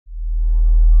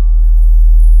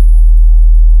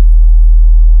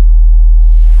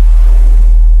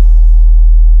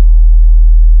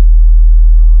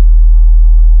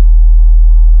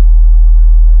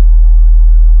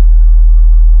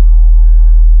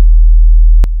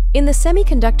In the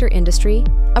semiconductor industry,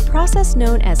 a process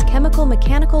known as Chemical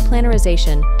Mechanical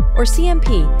Planarization, or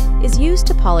CMP, is used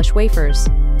to polish wafers.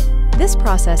 This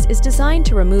process is designed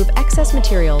to remove excess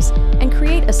materials and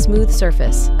create a smooth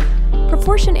surface.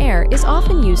 Proportion air is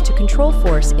often used to control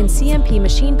force in CMP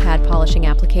machine pad polishing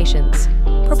applications.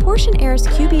 Proportion Air's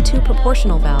QB2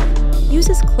 proportional valve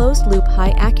uses closed-loop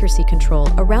high-accuracy control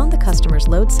around the customer's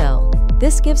load cell.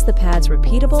 This gives the pads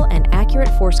repeatable and accurate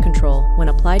force control when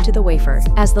applied to the wafer,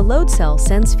 as the load cell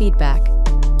sends feedback.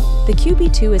 The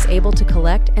QB2 is able to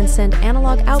collect and send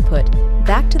analog output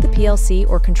back to the PLC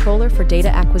or controller for data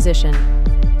acquisition.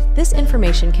 This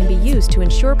information can be used to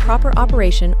ensure proper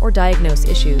operation or diagnose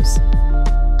issues.